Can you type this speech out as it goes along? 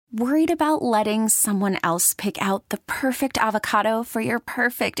Worried about letting someone else pick out the perfect avocado for your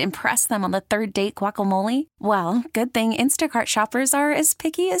perfect impress them on the third date guacamole? Well, good thing Instacart shoppers are as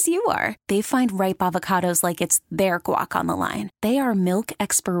picky as you are. They find ripe avocados like it's their guac on the line. They are milk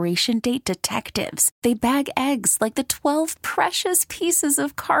expiration date detectives. They bag eggs like the 12 precious pieces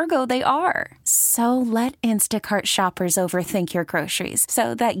of cargo they are. So let Instacart shoppers overthink your groceries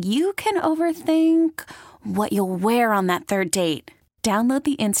so that you can overthink what you'll wear on that third date. Download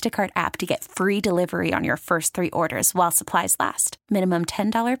the Instacart app to get free delivery on your first 3 orders while supplies last. Minimum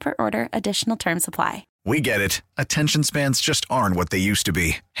 $10 per order. Additional terms apply. We get it. Attention spans just aren't what they used to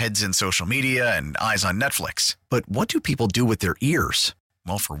be. Heads in social media and eyes on Netflix. But what do people do with their ears?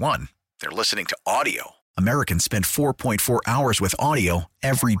 Well, for one, they're listening to audio. Americans spend 4.4 hours with audio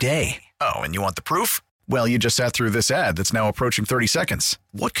every day. Oh, and you want the proof? Well, you just sat through this ad that's now approaching 30 seconds.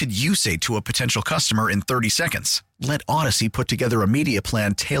 What could you say to a potential customer in 30 seconds? Let Odyssey put together a media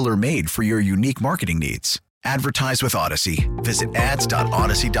plan tailor-made for your unique marketing needs. Advertise with Odyssey. Visit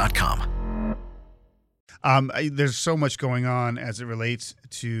ads.odyssey.com. There's so much going on as it relates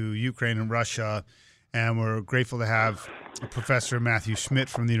to Ukraine and Russia, and we're grateful to have Professor Matthew Schmidt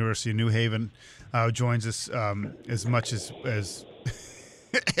from the University of New Haven joins us as much as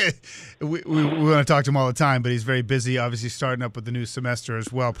we want to talk to him all the time, but he's very busy, obviously starting up with the new semester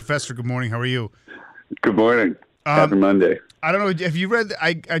as well. Professor, good morning. How are you? Good morning. Happy Monday. I don't know. Have you read?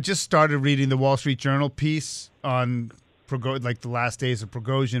 I just started reading the Wall Street Journal piece on like the last days of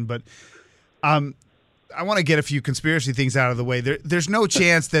Prigozhin, but I want to get a few conspiracy things out of the way. There's no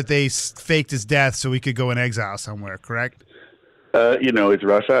chance that they faked his death so he could go in exile somewhere, correct? It's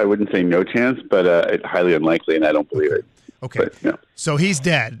Russia. I wouldn't say no chance, but it's highly unlikely, and I don't believe it. Okay, but, no. So he's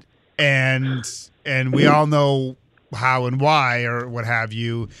dead, and we all know how and why or what have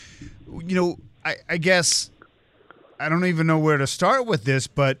you. I guess I don't even know where to start with this,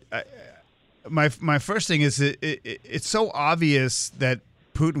 but my first thing is it's so obvious that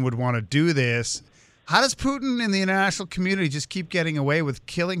Putin would want to do this. How does Putin in the international community just keep getting away with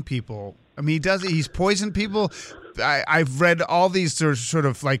killing people? I mean, he's poisoned people. I've read all these sort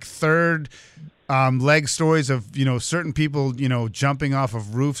of like third leg stories of, certain people, jumping off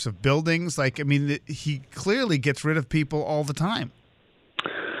of roofs of buildings. He clearly gets rid of people all the time.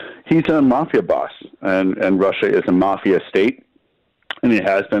 He's a mafia boss, and Russia is a mafia state, and it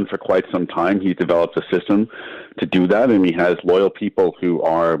has been for quite some time. He's developed a system to do that, and he has loyal people who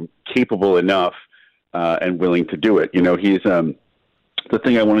are capable enough and willing to do it. The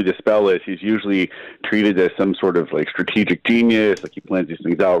thing I want to dispel is he's usually treated as some sort of like strategic genius, like he plans these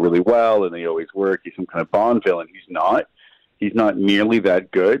things out really well and they always work. He's some kind of Bond villain. He's not. He's not nearly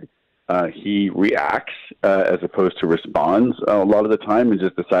that good. He reacts as opposed to responds a lot of the time and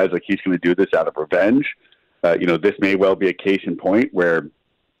just decides like he's going to do this out of revenge. This may well be a case in point where,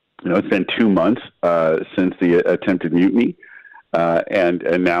 it's been 2 months since the attempted mutiny, and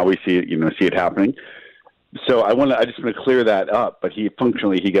now we see it happening. So I just want to clear that up, but he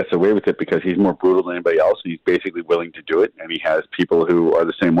gets away with it because he's more brutal than anybody else. And he's basically willing to do it, and he has people who are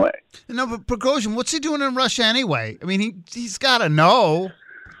the same way. No, but Prigozhin, what's he doing in Russia anyway? I mean, he's got to know.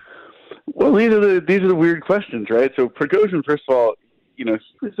 Well, these are the weird questions, right? So Prigozhin, first of all, he was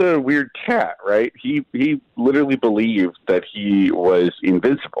a weird cat, right? He literally believed that he was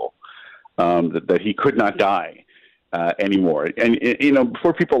invincible, that he could not die. Anymore. And,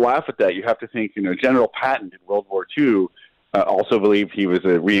 before people laugh at that, you have to think, General Patton in World War II also believed he was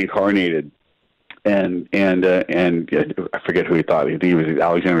a reincarnated and I forget who he thought. I think he was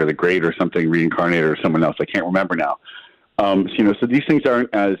Alexander the Great or something, reincarnated or someone else. I can't remember now. So these things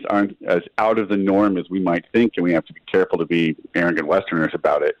aren't as out of the norm as we might think, and we have to be careful to be arrogant Westerners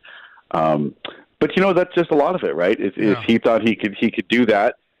about it. But that's just a lot of it, right? Is he thought he could do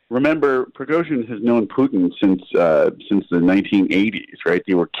that. Remember, Prigozhin has known Putin since the 1980s, right?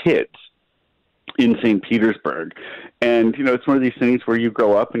 They were kids in St. Petersburg. And, it's one of these things where you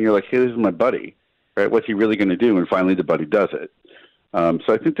grow up and you're like, hey, this is my buddy, right? What's he really going to do? And finally the buddy does it.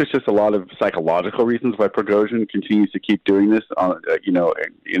 So I think there's just a lot of psychological reasons why Prigozhin continues to keep doing this,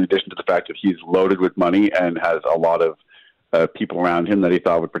 in addition to the fact that he's loaded with money and has a lot of people around him that he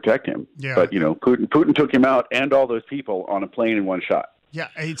thought would protect him. Yeah. But, Putin took him out and all those people on a plane in one shot. Yeah,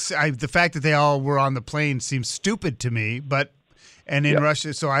 the fact that they all were on the plane seems stupid to me, and in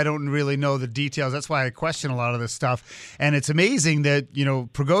Russia, so I don't really know the details. That's why I question a lot of this stuff. And it's amazing that,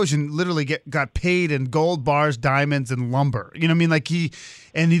 Prigozhin literally got paid in gold bars, diamonds, and lumber.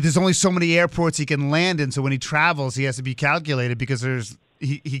 There's only so many airports he can land in, so when he travels, he has to be calculated because there's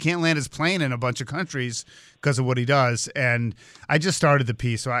he can't land his plane in a bunch of countries because of what he does. And I just started the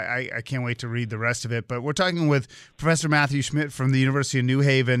piece, so I can't wait to read the rest of it. But we're talking with Professor Matthew Schmidt from the University of New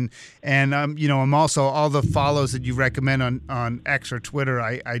Haven. And, I'm also, all the follows that you recommend on X or Twitter,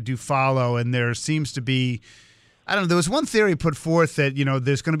 I do follow. And there seems to be, I don't know, there was one theory put forth that,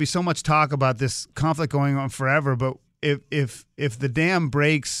 there's going to be so much talk about this conflict going on forever. But if the dam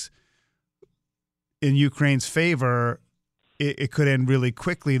breaks in Ukraine's favor, it could end really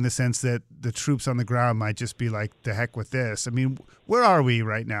quickly in the sense that the troops on the ground might just be like, the heck with this. I mean, where are we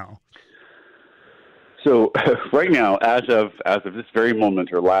right now? So right now, as of this very moment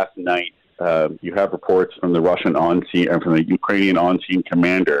or last night, you have reports from the Russian on-scene and from the Ukrainian on-scene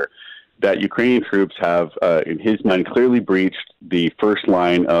commander that Ukrainian troops have, in his mind, clearly breached the first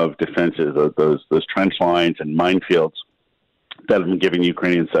line of defenses, those trench lines and minefields that have been giving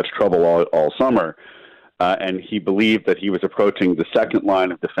Ukrainians such trouble all summer. And he believed that he was approaching the second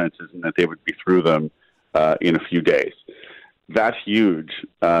line of defenses and that they would be through them in a few days. That's huge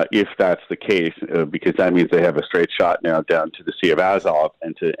if that's the case, because that means they have a straight shot now down to the Sea of Azov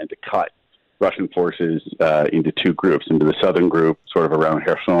and to cut Russian forces into two groups, into the southern group sort of around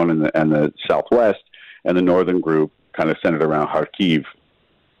Kherson and the southwest, and the northern group kind of centered around Kharkiv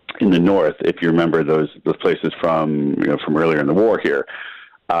in the north, if you remember those places from earlier in the war here.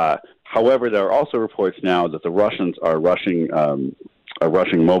 However, there are also reports now that the Russians are rushing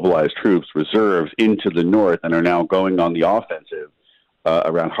mobilized troops, reserves, into the north and are now going on the offensive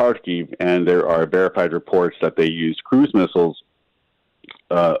around Kharkiv. And there are verified reports that they used cruise missiles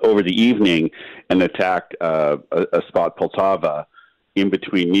over the evening and attacked a spot, Poltava, in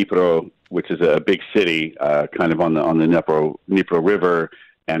between Dnipro, which is a big city, kind of on the Dnipro River,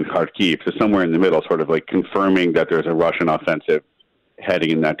 and Kharkiv. So somewhere in the middle, sort of like confirming that there's a Russian offensive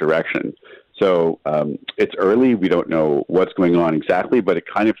heading in that direction. So it's early. We don't know what's going on exactly, but it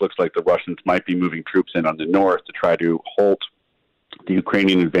kind of looks like the Russians might be moving troops in on the north to try to halt the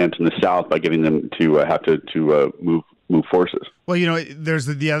Ukrainian advance in the south by getting them to have to move forces. Well, there's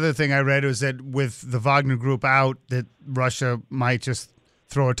the other thing I read was that with the Wagner group out, that Russia might just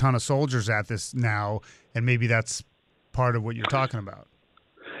throw a ton of soldiers at this now, and maybe that's part of what you're talking about.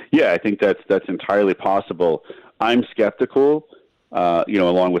 Yeah, I think that's entirely possible. I'm skeptical.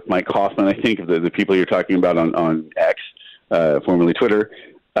 Along with Mike Hoffman, I think of the people you're talking about on X, formerly Twitter,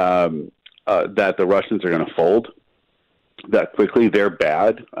 that the Russians are going to fold that quickly. They're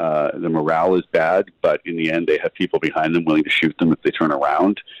bad. The morale is bad, but in the end, they have people behind them willing to shoot them if they turn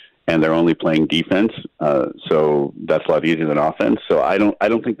around, and they're only playing defense. So that's a lot easier than offense. So I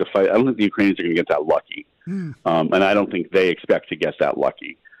don't think the Ukrainians are going to get that lucky, and I don't think they expect to get that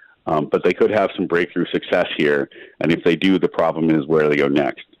lucky. But they could have some breakthrough success here, and if they do, the problem is where they go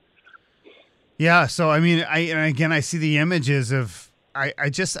next. Yeah, so I mean, I see the images of I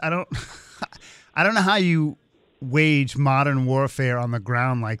don't I don't know how you wage modern warfare on the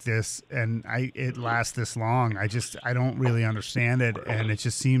ground like this, and it lasts this long. I don't really understand it, and it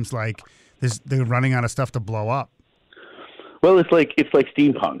just seems like they're running out of stuff to blow up. Well, it's like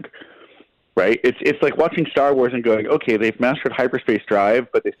steampunk. Right? It's like watching Star Wars and going, okay, they've mastered hyperspace drive,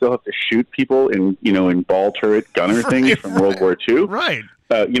 but they still have to shoot people in ball turret gunner things from World War II. Right.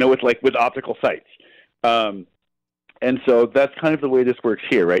 With optical sights. And so that's kind of the way this works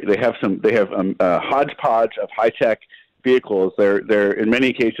here, right? They have a hodgepodge of high tech vehicles. They're in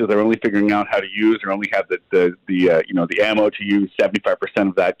many cases they're only figuring out how to use or only have the ammo to use 75%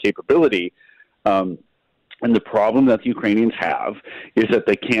 of that capability. And the problem that the Ukrainians have is that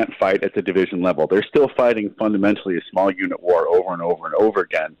they can't fight at the division level. They're still fighting fundamentally a small unit war over and over and over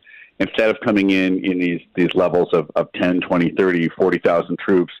again, instead of coming in these levels of 10, 20, 30, 40,000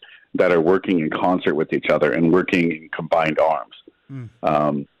 troops that are working in concert with each other and working in combined arms.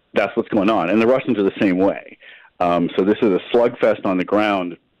 That's what's going on. And the Russians are the same way. So this is a slugfest on the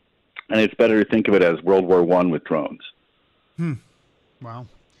ground, and it's better to think of it as World War I with drones. Wow.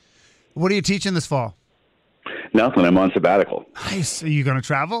 What are you teaching this fall? Nothing. I'm on sabbatical. Nice. Are you going to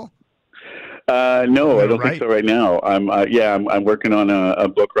travel? No, I don't think so right now. I'm working on a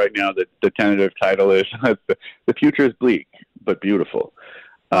book right now that the tentative title is "The Future is Bleak but Beautiful."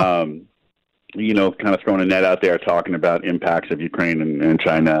 Kind of throwing a net out there, talking about impacts of Ukraine and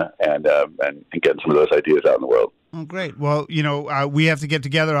China, and getting some of those ideas out in the world. Oh, great. Well, we have to get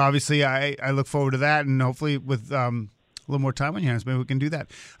together. Obviously, I look forward to that, and hopefully with a little more time on your hands, maybe we can do that.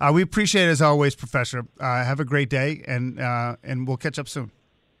 We appreciate it as always, Professor. Have a great day, and we'll catch up soon.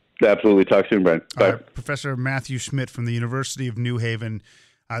 Absolutely. Talk soon, Brian. Bye. Professor Matthew Schmidt from the University of New Haven.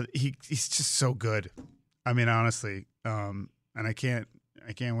 He's just so good. I mean, honestly, and I can't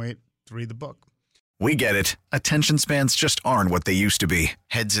wait to read the book. We get it. Attention spans just aren't what they used to be.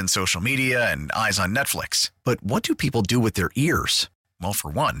 Heads in social media and eyes on Netflix. But what do people do with their ears? Well, for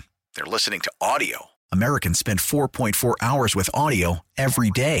one, they're listening to audio. Americans spend 4.4 hours with audio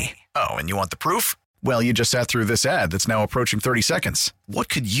every day. Oh, and you want the proof? Well, you just sat through this ad that's now approaching 30 seconds. What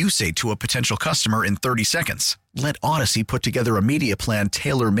could you say to a potential customer in 30 seconds? Let Odyssey put together a media plan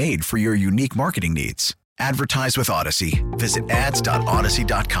tailor-made for your unique marketing needs. Advertise with Odyssey. Visit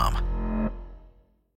ads.odyssey.com.